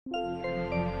The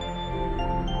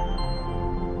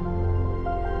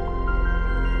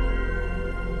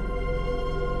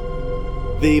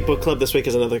book club this week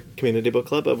is another community book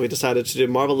club, but we decided to do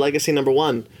Marvel Legacy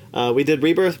 #1. We did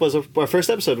Rebirth, was our first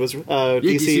episode, was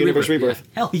DC Universe Rebirth.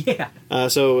 Yeah. Hell yeah.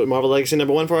 So Marvel Legacy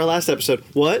 #1 for our last episode.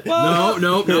 What?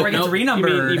 No. We're gonna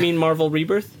renumber. You mean Marvel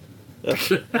Rebirth?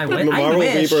 I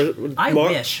wish. Rebirth. I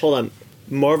wish. Hold on.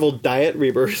 Marvel Diet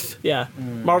Rebirth. Yeah.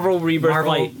 Marvel Rebirth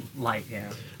Marvel Light.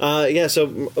 yeah. So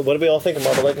what do we all think of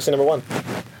Marvel Legacy #1?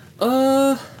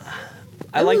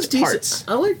 I liked parts.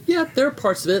 There are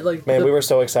parts of it. Like, Man, we were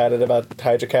so excited about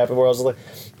Hydra Cap, and we're also like,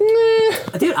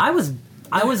 nah. Dude, I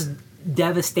was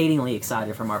devastatingly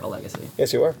excited for Marvel Legacy.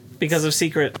 Yes, you were. Because of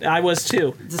Secret. I was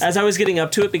too. As I was getting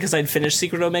up to it, because I'd finished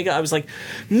Secret Omega, I was like,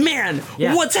 man,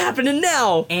 what's happening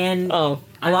now? And a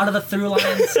lot of the through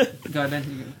lines... Go ahead,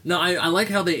 Ben. No, I like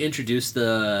how they introduced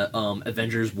the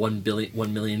Avengers 1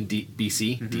 million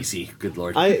BC. DC, good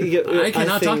lord. I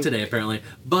cannot talk today, apparently.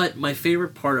 But my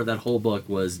favorite part of that whole book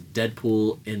was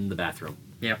Deadpool in the bathroom.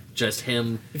 Yeah. Just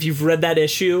him. If you've read that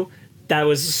issue, that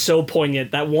was so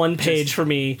poignant. That one page for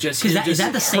me. Is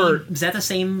that the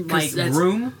same like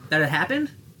room that it happened?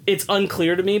 It's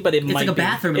unclear to me, but it might like a be.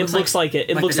 bathroom. It looks like it.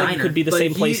 It looks like it could be the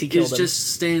same place he killed him. He's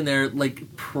just staying there,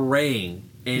 like, praying.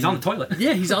 And he's on the toilet.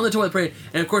 Yeah, he's on the toilet praying.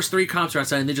 And, of course, 3 cops are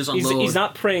outside, and they just unload. He's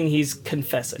not praying, he's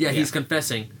confessing. Yeah, he's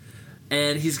confessing.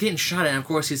 And he's getting shot at, and, of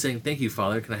course, he's saying, "Thank you,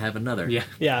 Father. Can I have another?"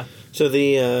 Yeah. So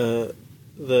the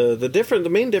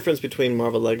main difference between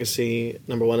Marvel Legacy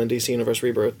 #1 and DC Universe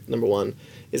Rebirth #1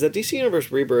 is that DC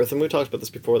Universe Rebirth, and we talked about this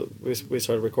before we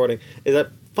started recording, is that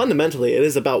fundamentally it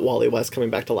is about Wally West coming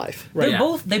back to life. Right.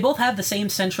 They both have the same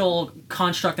central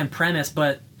construct and premise,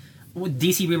 but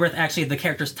DC Rebirth, actually, the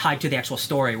character's tied to the actual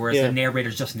story, whereas the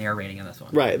narrator's just narrating in this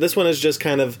one. Right. This one is just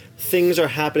kind of things are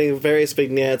happening, various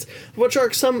vignettes, which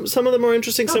are some of them are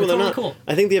interesting, some of them not. Cool.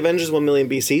 I think the Avengers 1 million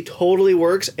BC totally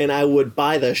works, and I would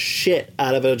buy the shit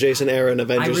out of a Jason Aaron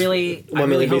Avengers 1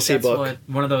 million hope BC that's book.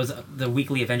 One of those the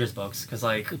weekly Avengers books, because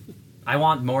I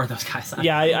want more of those guys.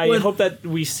 Yeah, I hope that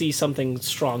we see something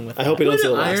strong with that. I hope we don't see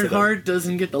the last of them. Ironheart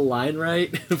doesn't get the line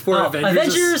right for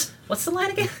Avengers. What's the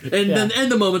line again?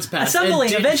 And the moments pass.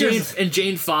 Assembling Avengers. And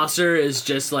Jane Foster is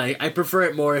just like, I prefer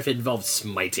it more if it involves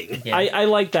smiting. Yeah. I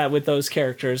like that with those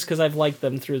characters, because I've liked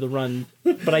them through the run.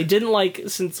 But I didn't like,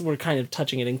 since we're kind of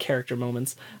touching it in character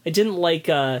moments, I didn't like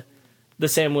the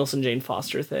Sam Wilson Jane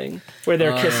Foster thing where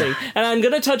they're kissing. And I'm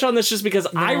going to touch on this just because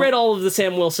I read all of the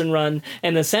Sam Wilson run,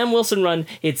 and the Sam Wilson run,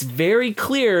 it's very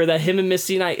clear that him and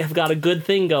Misty Knight have got a good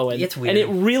thing going. It's weird. And it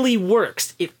really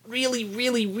works. It really,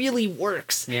 really, really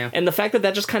works. Yeah. And the fact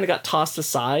that just kind of got tossed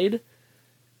aside,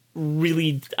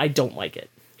 really, I don't like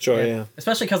it. Sure, yeah.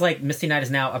 Especially because Misty Knight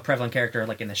is now a prevalent character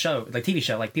in the show, TV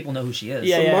show. People know who she is.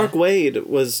 Yeah, So Mark Waid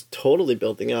was totally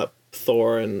building up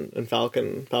Thor and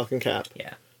Falcon Cap.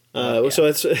 Yeah. So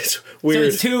it's weird. So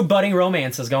it's 2 budding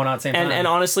romances going on at the same time. And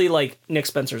honestly, Nick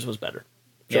Spencer's was better.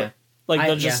 Yeah.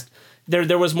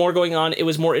 There was more going on. It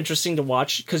was more interesting to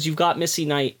watch because you've got Misty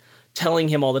Knight telling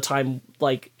him all the time,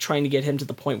 trying to get him to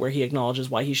the point where he acknowledges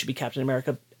why he should be Captain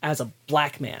America as a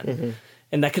black man. Mm-hmm.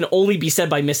 And that can only be said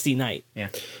by Misty Knight. Yeah.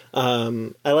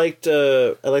 I liked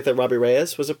that Robbie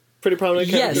Reyes was a pretty prominent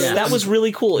character. Yes, that was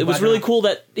really cool. It was really cool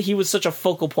that he was such a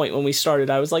focal point when we started.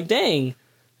 I was like, dang,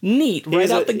 neat,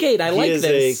 right out the gate. I like this.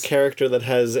 He is a character that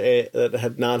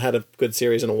had not had a good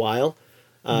series in a while.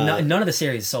 None of the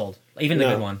series sold, even the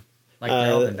good one.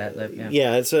 They're all been bad.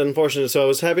 Yeah, it's unfortunate. So I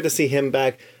was happy to see him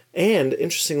back. And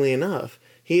interestingly enough,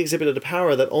 he exhibited a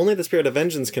power that only the Spirit of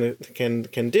Vengeance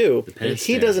can do.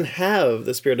 He doesn't have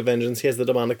the Spirit of Vengeance. He has the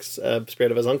demonic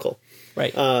spirit of his uncle.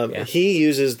 Right. He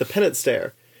uses the Penance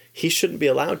Stare. He shouldn't be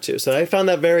allowed to. So I found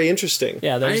that very interesting.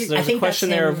 Yeah, there's a question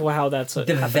there of how that's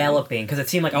developing, because it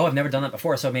seemed I've never done that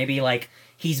before. So maybe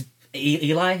he's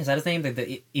Eli, is that his name?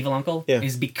 The evil uncle? Yeah.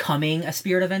 Is becoming a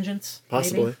Spirit of Vengeance?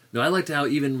 Possibly. Maybe? No, I liked how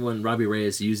even when Robbie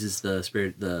Reyes uses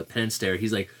the Penance Stare,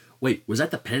 he's like, wait, was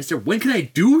that the Penance Stare? When can I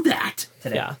do that?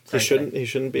 Today. Yeah. He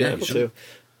shouldn't be able to.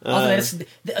 Also,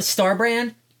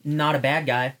 Starbrand, not a bad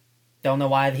guy. Don't know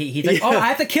why he's like, I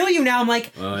have to kill you now. I'm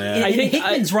like, in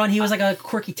Hickman's run, he was a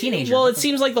quirky teenager. Well, it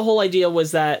seems like the whole idea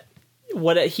was that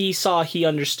what he saw, he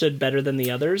understood better than the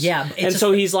others. Yeah. And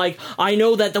so he's like, I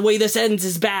know that the way this ends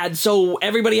is bad, so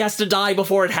everybody has to die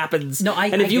before it happens. No,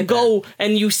 and if you go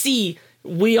and you see,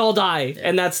 we all die.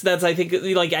 And that's I think,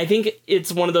 I think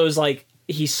it's one of those,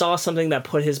 he saw something that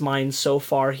put his mind so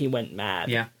far he went mad.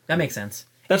 Yeah, that makes sense.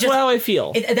 That's how I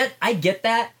feel. I get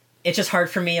that. It's just hard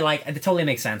for me, it totally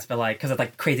makes sense, but because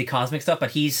of crazy cosmic stuff.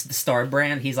 But he's the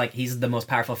Starbrand. He's the most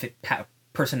powerful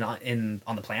person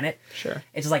on the planet. Sure.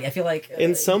 It's just like I feel like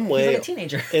in some way, he's like a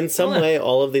teenager. In some way,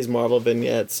 all of these Marvel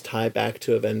vignettes tie back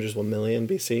to Avengers 1,000,000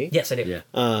 BC. Yes, I do. Yeah.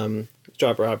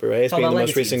 Robbie Reyes being the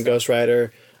most recent Ghost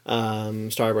Rider,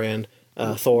 Starbrand,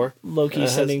 Thor, Loki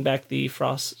sending back the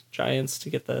Frost Giants to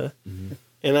get the and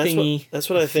thingy. That's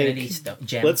what I think.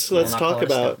 Let's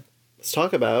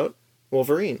talk about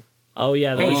Wolverine. Oh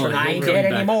yeah, hey, I ain't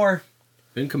dead anymore.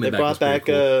 They brought back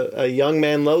a young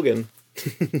man Logan.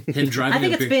 Him driving. I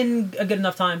think it's been a good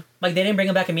enough time. Like they didn't bring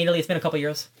him back immediately. It's been a couple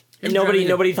years.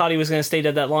 Nobody thought he was going to stay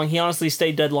dead that long. He honestly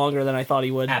stayed dead longer than I thought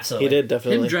he would. Absolutely, he did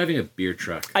definitely. Him driving a beer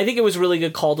truck. I think it was a really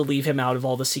good call to leave him out of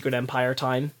all the Secret Empire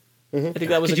time. Mm-hmm. I think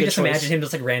that was. Could a you good just choice. imagine him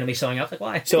just like randomly showing up? Like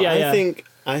why? So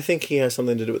I think he has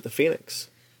something to do with the Phoenix.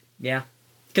 Yeah,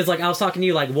 because like I was talking to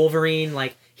you, like Wolverine,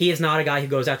 like he is not a guy who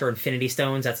goes after Infinity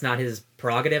Stones. That's not his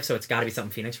prerogative. So it's got to be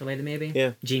something Phoenix related, maybe.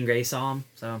 Yeah. Jean Grey saw him.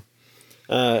 So.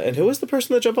 And who was the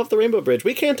person that jumped off the Rainbow Bridge?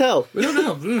 We can't tell. We don't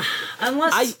know.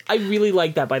 Unless I really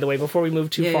liked that, by the way, before we move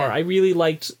too far. Yeah. I really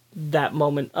liked that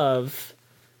moment of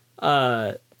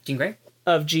Jean Grey?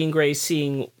 Of Jean Grey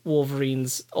seeing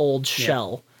Wolverine's old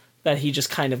shell that he just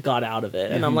kind of got out of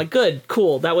it. And I'm like, good,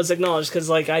 cool, that was acknowledged, because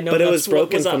like I know but it was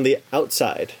broken from the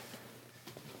outside.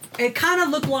 It kind of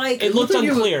looked like... It looked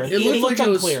unclear. It looked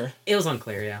unclear. It was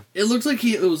unclear, yeah. It looked like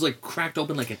it was like cracked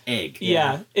open like an egg.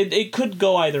 Yeah, it could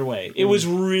go either way. It was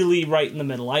really right in the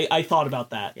middle. I thought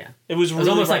about that. Yeah. It was really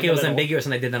almost right like it was ambiguous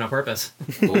and they did that on purpose.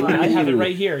 I have it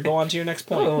right here. Go on to your next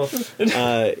point.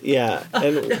 Yeah,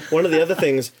 and one of the other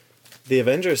things, the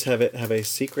Avengers have a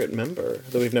secret member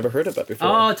that we've never heard about before.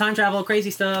 Oh, time travel,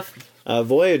 crazy stuff.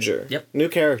 Voyager. Yep. New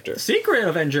character. Secret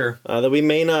Avenger. That we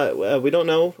may not, we don't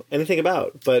know anything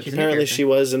about, but apparently she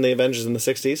was in the Avengers in the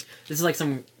 60s. This is like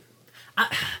some...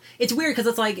 it's weird because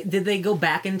it's like, did they go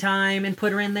back in time and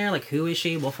put her in there? Like, who is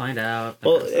she? We'll find out.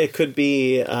 Well, it could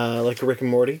be like a Rick and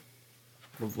Morty.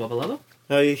 Wubba Lubba?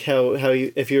 How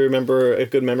you, if you remember a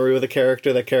good memory with a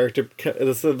character, that character,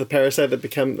 the parasite that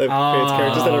creates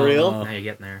characters that are real. Now you're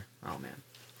getting there. Oh, man.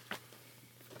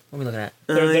 What are we looking at?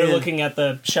 They're looking at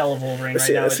the shell of Wolverine right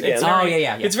now.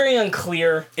 Yeah. It's very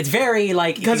unclear. It's very,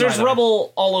 like... Because there's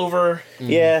rubble all over.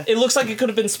 Yeah. It looks like it could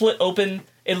have been split open.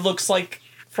 It looks like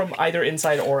from either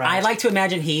inside or out. I like to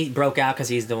imagine he broke out because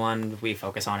he's the one we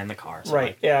focus on in the car. So right,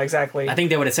 like, yeah, exactly. I think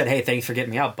they would have said, hey, thanks for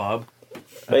getting me out, bub.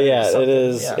 But yeah, it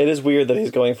is weird that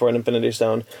he's going for an Infinity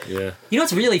Stone. Yeah. You know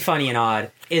what's really funny and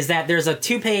odd is that there's a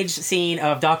 2-page scene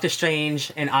of Doctor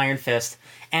Strange and Iron Fist,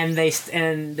 and they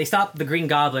stop the Green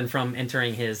Goblin from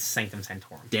entering his Sanctum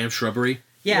Sanctorum. Damn shrubbery.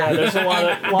 Yeah, there's a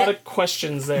lot of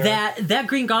questions there. That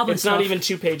Green Goblin it's stuff... not even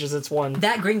 2 pages, it's 1.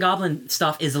 That Green Goblin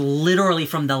stuff is literally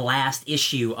from the last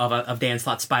issue of Dan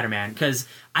Slott's Spider-Man, because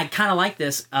I kind of like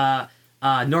this.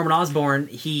 Norman Osborn,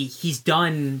 he's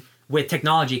done with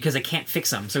technology because it can't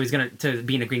fix him, so he's gonna to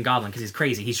being a Green Goblin because he's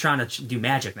crazy. He's trying to do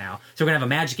magic now, so we're gonna have a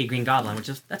magic-y Green Goblin,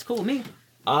 that's cool with me.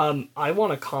 I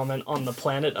want to comment on the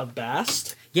planet of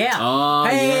Bast. Yeah.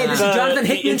 This is Jonathan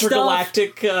Hickman the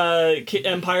intergalactic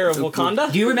empire of Wakanda.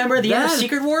 Do you remember the end of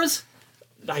Secret Wars?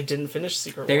 I didn't finish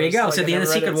Secret Wars. There you go. Like, so the end of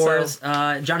Secret Wars,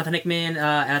 Jonathan Hickman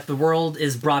at the world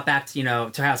is brought back to how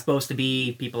it's supposed to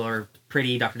be. People are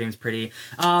pretty. Dr. Doom's pretty.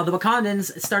 The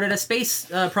Wakandans started a space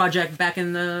project back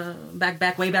in the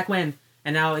way back when,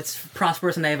 and now it's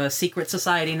prosperous and they have a secret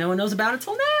society no one knows about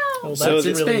until now. Well, that's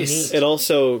really neat. It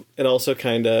also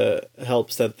kind of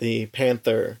helps that the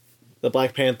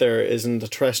Black Panther isn't a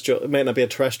terrestrial. It might not be a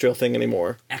terrestrial thing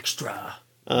anymore. Extra.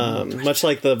 Much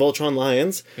like the Voltron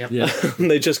Lions. Yep. Yeah.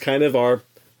 They just kind of are.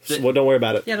 Well, don't worry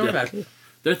about it. Yeah, don't worry about it.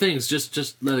 They're things.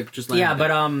 Just let it. Yeah, but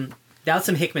that was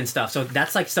some Hickman stuff. So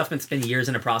that's like stuff that's been years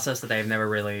in a process that they've never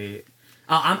really.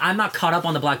 I'm not caught up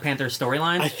on the Black Panther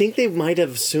storyline. I think they might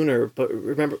have sooner, but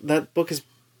remember that book has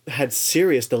had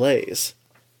serious delays.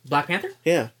 Black Panther?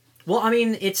 Yeah. Well, I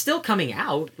mean, it's still coming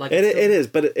out. Like it is,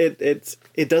 but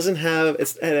it doesn't have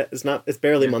it's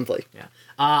barely monthly. Yeah.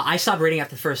 I stopped reading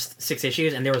after the first 6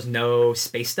 issues, and there was no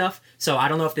space stuff. So I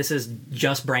don't know if this is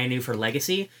just brand new for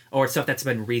Legacy or stuff that's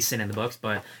been recent in the books.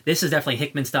 But this is definitely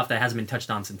Hickman stuff that hasn't been touched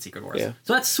on since Secret Wars. Yeah.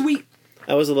 So that's sweet.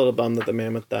 I was a little bummed that the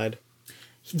mammoth died.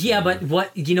 Yeah, but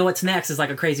what's next is like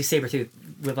a crazy Sabretooth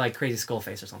with like crazy skull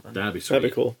face or something. That'd be sweet.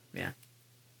 That'd be cool. Yeah.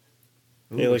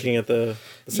 You're looking at the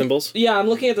symbols? Yeah, I'm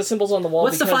looking at the symbols on the wall.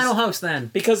 What's the final host then?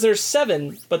 Because there's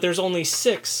 7, but there's only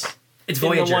 6. It's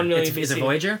Voyager. Is it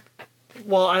Voyager?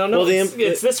 Well, I don't know. Well,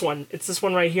 it's this one. It's this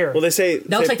one right here. Well, they say...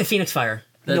 That looks like the Phoenix Fire.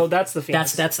 No, that's the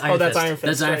Phoenix. That's Iron Fist. That's Iron Fist.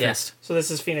 That's Iron right? Fist. So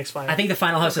this is Phoenix Fire. I think the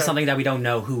final host is something that we don't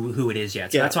know who it is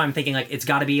yet. So that's why I'm thinking like it's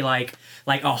got to be like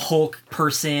a Hulk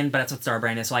person, but that's what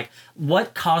Starbrand is. Like,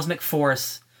 what cosmic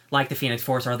force like the Phoenix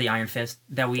Force or the Iron Fist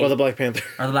that we or the Black Panther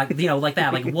or the Black, like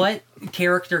that. Like what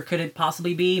character could it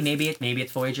possibly be? Maybe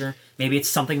it's Voyager. Maybe it's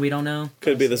something we don't know.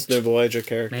 Could be this new Voyager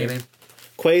character. Maybe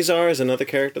Quasar is another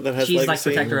character that has she's legacy.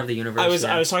 like protector of the universe.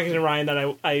 I was talking to Ryan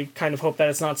that I kind of hope that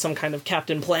it's not some kind of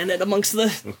Captain Planet amongst the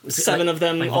 7 of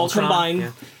them all Ultron,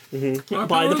 combined. yeah.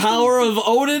 By the power of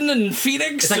Odin and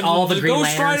Phoenix, It's like all the Green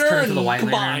Ghost Lanterns Rider turn to and the White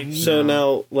combined. Lantern. So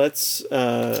now let's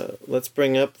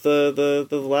bring up the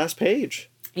last page.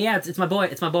 Yeah, it's my boy.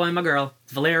 It's my boy and my girl.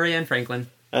 It's Valeria and Franklin.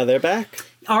 They're back.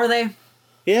 Are they?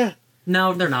 Yeah.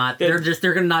 No, they're not. They're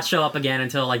gonna not show up again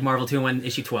until like Marvel 2-1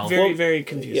 issue 12. Very, very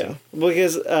confusing. Yeah,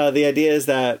 because the idea is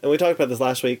that, and we talked about this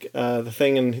last week, the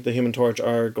Thing and the Human Torch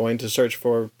are going to search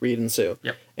for Reed and Sue.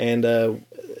 Yep. And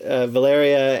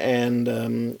Valeria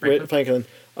and Franklin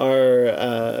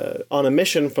are on a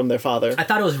mission from their father. I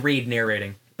thought it was Reed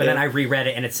narrating, but then I reread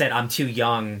it and it said I'm too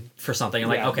young for something. I'm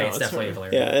like, okay, it's definitely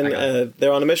Valeria. Yeah, and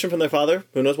they're on a mission from their father.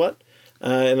 Who knows what?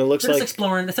 And it looks they're like just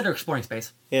exploring. They said they're exploring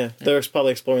space. Yeah, they're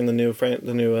probably exploring the new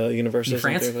universes. New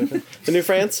France? And things like that. The new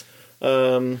France.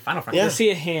 Final France. Yeah. I see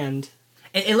a hand.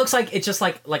 It looks like it's just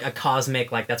like a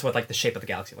cosmic, like that's what like the shape of the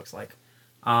galaxy looks like.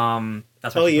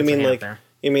 That's what Oh, she you puts her mean hand like up there.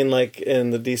 you mean like in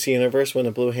the DC universe when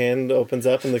a blue hand opens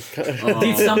up and the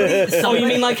Dude, somebody, Oh, you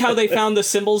mean like how they found the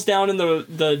symbols down in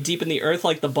the deep in the earth,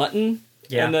 like the button?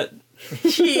 Yeah. And that,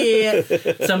 yeah.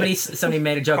 Somebody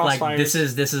made a joke like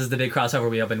Crossfires. this is the big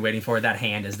crossover we have been waiting for. That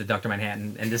hand is the Dr.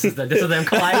 Manhattan, and this is them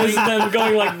colliding. them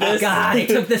going like this. God, it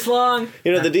took this long.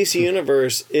 You know, the DC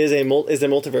universe is a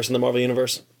multiverse in the Marvel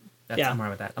universe. That's Yeah. I'm right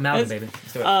with that. Amalgam, baby.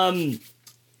 Let's do it.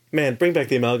 Man, bring back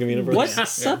the amalgam universe.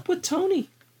 What's up with Tony?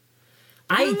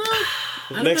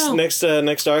 Next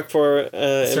arc for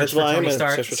Invincible for Tony Iron Man.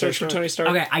 Stark. Search for Tony Stark.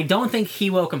 Okay, I don't think he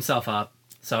woke himself up,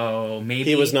 so maybe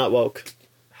He was not woke.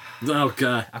 Oh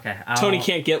god. Okay, Tony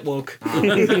can't get woke.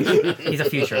 He's a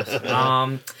futurist.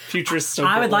 Futurists.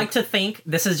 I would like to think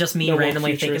this is just me No woke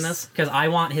randomly thinking futurists. this because I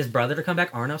want his brother to come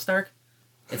back, Arno Stark.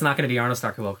 It's not going to be Arno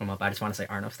Stark who woke him up. I just want to say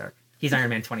Arno Stark. He's Iron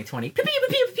Man 2020. Pew, pew,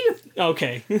 pew, pew, pew.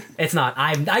 Okay. It's not.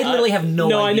 I literally have no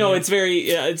idea. No, I know it's very.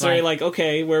 Yeah, it's very Like- like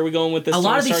okay, where are we going with this? A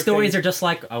lot Tony of these Stark stories thing? are just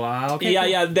like, oh, okay. Yeah, cool.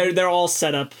 yeah, they're all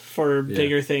set up for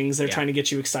bigger things. They're trying to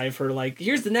get you excited for like,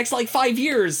 here's the next like 5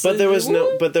 years. But there was Woo!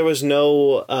 no.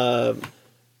 I'm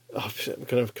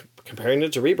kind of comparing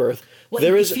it to Rebirth. Well,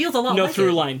 There it is feels a lot no like through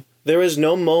it. line. there is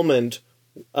no moment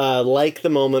like the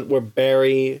moment where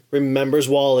Barry remembers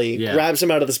Wally, Yeah. grabs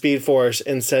him out of the Speed Force,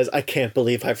 and says, "I can't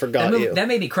believe I forgot you." That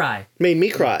made me cry. Made me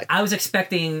cry. I was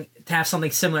expecting to have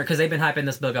something similar because they've been hyping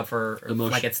this book up for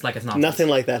Emotion. like it's not Nothing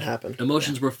like that happened.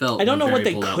 Emotions were felt. I don't know when what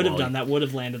Barry they pulled out could have Wally. done that would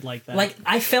have landed like that. Like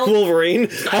I felt Wolverine.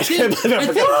 I can't believe I I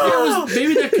think forgot. there was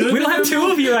maybe that could. we don't have two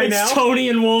of you right it's now. Tony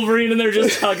and Wolverine, and they're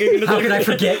just hugging. How could I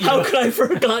forget you? How could I have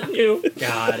forgotten you?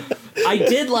 God, I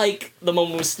did like the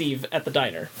moment with Steve at the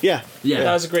diner. Yeah. Yeah.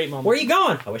 That was a great moment. where are you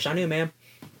going? I wish I knew, ma'am.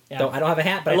 Yeah. I don't have a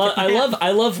hat, but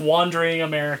I love wandering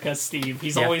America, Steve.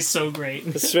 He's Yeah. always so great.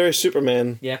 It's very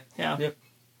Superman. Yeah. Yeah. Yep.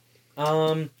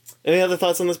 Any other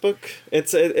thoughts on this book?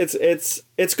 It's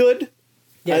good.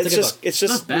 Yeah, it's a good book. It's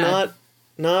just Not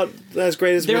not as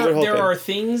great as we were hoping. There are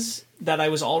things that I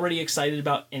was already excited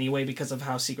about anyway because of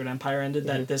how Secret Empire ended.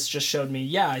 That this just showed me.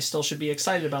 Yeah, I still should be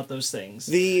excited about those things.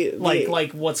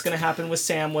 Like what's going to happen with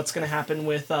Sam? What's going to happen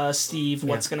with Steve?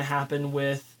 What's going to happen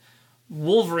with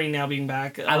Wolverine now being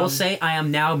back? I will say I am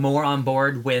now more on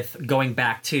board with going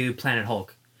back to Planet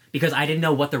Hulk. Because I didn't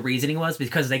know what the reasoning was,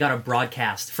 because they got a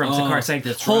broadcast from Sakaar saying,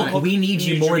 that's Hulk, right. we need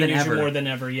you more than ever. More than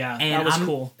ever, yeah. And that was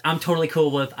cool. I'm totally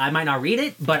cool with, I might not read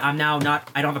it, but I'm now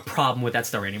not, I don't have a problem with that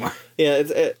story anymore. Yeah,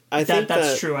 I think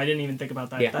That's true. I didn't even think about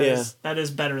that. Yeah. That is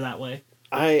better that way.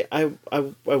 I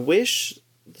wish.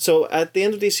 So at the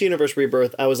end of DC Universe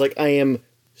Rebirth, I was like, I am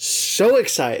so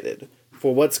excited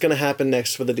for what's going to happen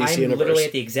next for the DC I'm Universe. literally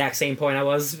at the exact same point I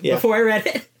was Yeah. before I read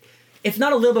it. If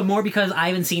not a little bit more, because I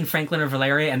haven't seen Franklin or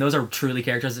Valeria, and those are truly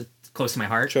characters that's close to my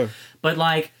heart. Sure. But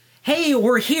like, hey,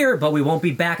 we're here, but we won't be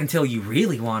back until you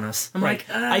really want us. I'm like,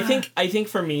 I think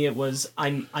for me it was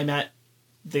I'm at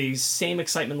the same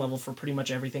excitement level for pretty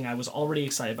much everything I was already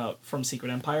excited about from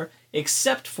Secret Empire,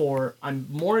 except for I'm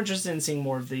more interested in seeing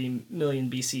more of the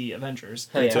Million BC Avengers.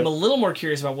 Hell yeah. I'm a little more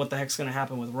curious about what the heck's going to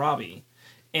happen with Robbie,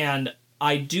 and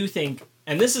I do think,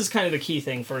 and this is kind of the key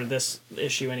thing for this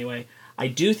issue anyway. I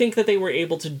do think that they were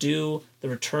able to do the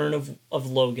return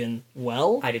of Logan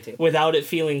well. I do too. Without it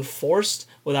feeling forced,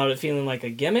 without it feeling like a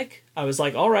gimmick. I was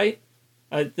like, all right,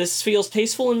 this feels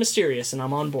tasteful and mysterious, and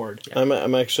I'm on board.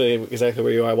 I'm actually exactly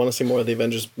where you are. I want to see more of the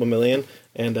Avengers 1 million,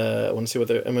 and I want to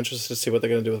see I'm interested to see what they're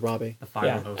going to do with Robbie. the fire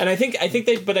Yeah, hose. and I think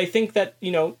that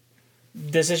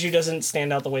this issue doesn't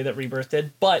stand out the way that Rebirth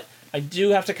did, but I do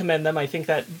have to commend them. I think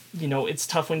that, it's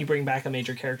tough when you bring back a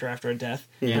major character after a death.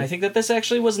 Yeah. And I think that this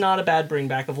actually was not a bad bring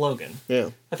back of Logan.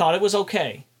 Yeah. I thought it was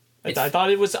okay. I thought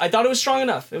it was strong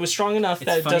enough. It was strong enough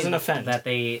that it doesn't offend. That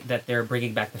they're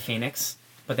bringing back the Phoenix,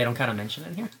 but they don't kind of mention it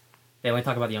in here. They only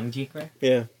talk about the young Jeek, right?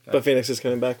 Yeah, but Phoenix is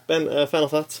coming back. Ben, final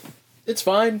thoughts? It's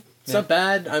fine. It's not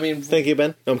bad. I mean, thank you,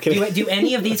 Ben. No, I'm kidding. Do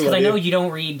any of these? Because I know you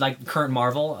don't read like current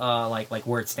Marvel, like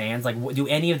where it stands. Like, do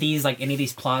any of these any of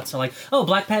these plots are like, oh,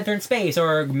 Black Panther in space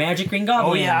or Magic Green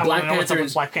Goblin? Oh yeah, Black Panther in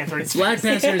space. Black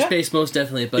Panther in space, most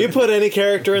definitely. But you put any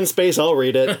character in space, I'll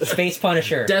read it. Space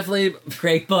Punisher, definitely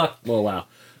great book. Oh wow,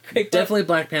 great book. Definitely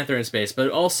Black Panther in space, but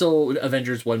also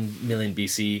Avengers 1,000,000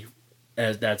 BC.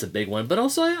 That's a big one. But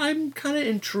also, I'm kind of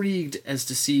intrigued as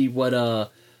to see what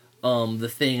the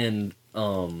Thing and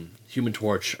Human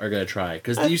Torch are gonna try,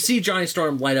 because you see Johnny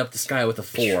Storm light up the sky with a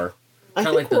 4, kind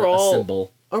of like a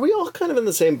symbol. Are we all kind of in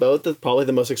the same boat that probably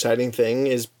the most exciting thing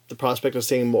is the prospect of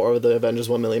seeing more of the Avengers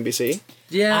 1,000,000 BC?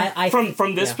 Yeah, I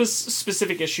from this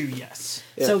specific issue, yes.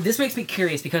 Yeah. So this makes me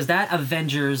curious because that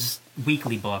Avengers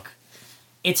weekly book,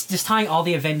 it's just tying all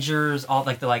the Avengers, all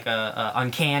like the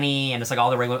Uncanny, and it's like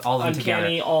all the regular, all of them together.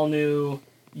 Uncanny, all new.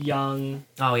 Young.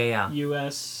 Oh yeah.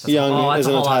 U.S. Young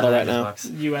isn't a title right now. Books.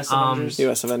 U.S. Avengers.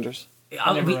 U.S. Avengers.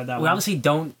 I never read that we one. obviously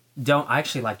don't. I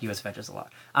actually like U.S. Avengers a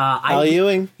lot. Al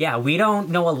Ewing. Yeah, we don't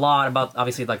know a lot about,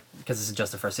 obviously, like, because this is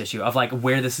just the first issue, of, like,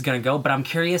 where this is going to go, but I'm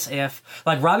curious if,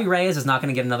 like, Robbie Reyes is not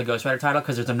going to get another Ghost Rider title,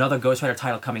 because there's another Ghost Rider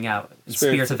title coming out,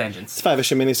 Spirits of Vengeance. It's a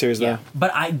 5-issue miniseries, though.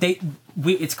 But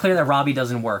it's clear that Robbie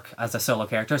doesn't work as a solo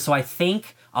character, so I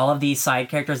think all of these side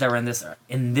characters that were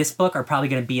in this book are probably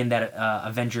going to be in that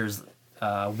Avengers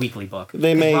weekly book.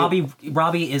 They may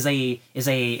Robbie is a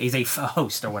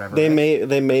host or whatever. They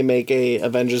may make a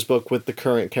Avengers book with the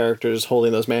current characters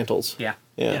holding those mantles.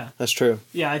 Yeah, that's true.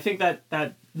 Yeah, I think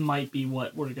that might be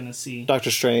what we're gonna see.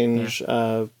 Doctor Strange,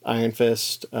 Iron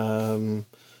Fist,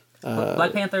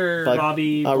 Black Panther,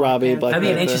 Robbie, Black that'd be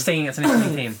Panther. an interesting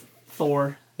team.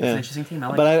 Thor. That's an interesting team. I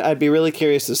like But I'd be really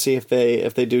curious to see if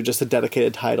they do just a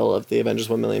dedicated title of the Avengers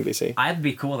 1,000,000 BC. I'd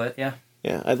be cool with it. Yeah.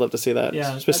 Yeah, I'd love to see that.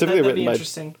 Yeah, Specifically that'd be written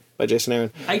interesting. by Jason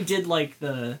Aaron. I did like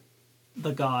the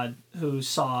god who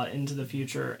saw into the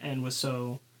future and was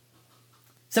so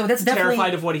that's definitely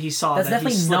terrified of what he saw that's that he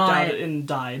definitely slipped not, out and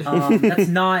died. That's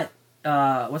not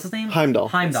what's his name? Heimdall.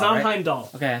 It's not right? Heimdall.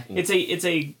 Okay. It's a Is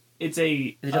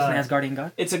it just an Asgardian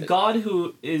god? It's a god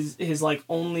who is his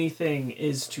only thing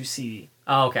is to see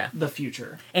Oh, okay. the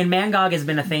future. And Mangog has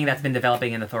been a thing that's been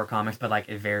developing in the Thor comics, but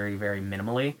very, very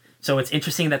minimally. So it's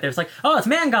interesting that there's it's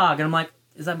Mangog, and I'm like,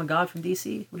 is that Magog from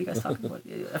DC? What are you guys talking about?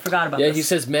 I forgot about this. Yeah, he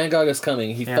says Mangog is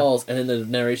coming. He falls, and then the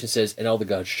narration says, and all the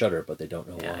gods shudder, but they don't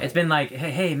know why. It's been like,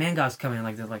 hey, Mangog's coming.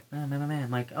 Like they're like, man.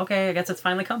 I'm like, okay, I guess it's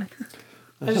finally coming.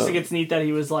 I just think it's neat that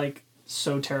he was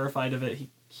so terrified of it.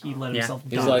 He let himself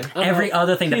die. He's like, every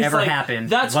other thing that He's ever like, happened.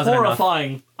 That's wasn't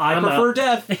horrifying. Enough. I prefer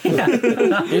death.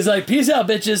 He's like, peace out,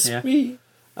 bitches. Yeah.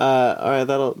 All right,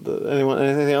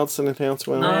 anything else we want to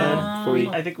add before we...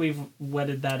 I think we've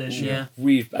wedded that issue. Yeah.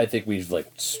 I think we've wrung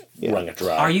it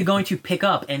dry. Are you going to pick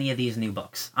up any of these new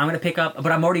books? I'm going to pick up,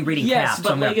 but I'm already reading Yes, Cap. but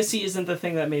so Legacy isn't the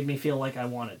thing that made me feel like I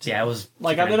wanted to. Yeah, it was...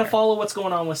 I'm going to follow what's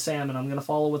going on with Sam, and I'm going to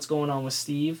follow what's going on with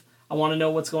Steve. I want to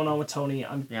know what's going on with Tony.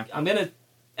 I'm going to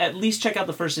at least check out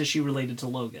the first issue related to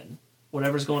Logan.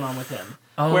 Whatever's going on with him.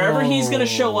 Wherever he's going to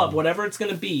show up, whatever it's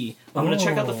going to be, I'm going to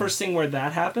check out the first thing where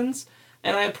that happens.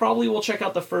 And I probably will check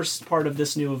out the first part of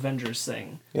this new Avengers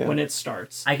thing when it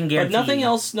starts. I can guarantee.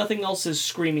 But nothing else is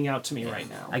screaming out to me right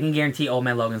now. I can guarantee Old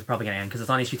Man Logan's probably going to end because it's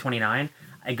on issue 29.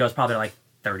 It goes probably to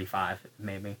 35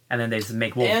 maybe, and then they just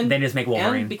make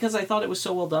Wolverine. And because I thought it was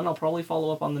so well done, I'll probably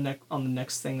follow up on the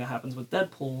next thing that happens with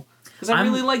Deadpool. Because I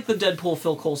really like the Deadpool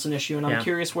Phil Coulson issue, and I'm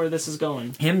curious where this is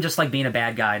going. Him just being a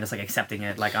bad guy and just accepting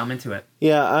it, I'm into it.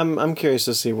 Yeah, I'm curious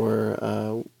to see what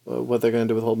they're going to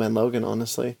do with Old Man Logan,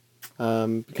 honestly.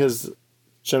 Because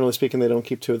generally speaking, they don't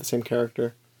keep two of the same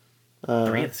character.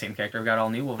 3 of the same character. We've got all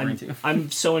new Wolverine too.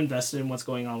 I'm so invested in what's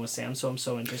going on with Sam, so I'm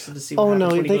so interested to see what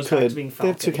happens when he goes back to being Falcon.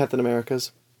 They have 2 Captain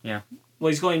Americas. Yeah. Well,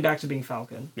 he's going back to being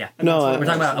Falcon. Yeah. No, we're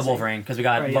talking about a Wolverine because we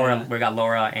got Laura, we got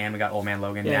Laura, and we got Old Man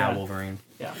Logan. Now Wolverine.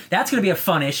 Yeah. That's gonna be a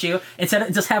fun issue. Instead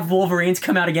of just have Wolverines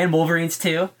come out again, Wolverines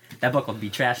 2. That book will be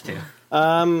trash too.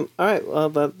 All right. Well,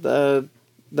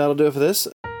 that'll do it for this.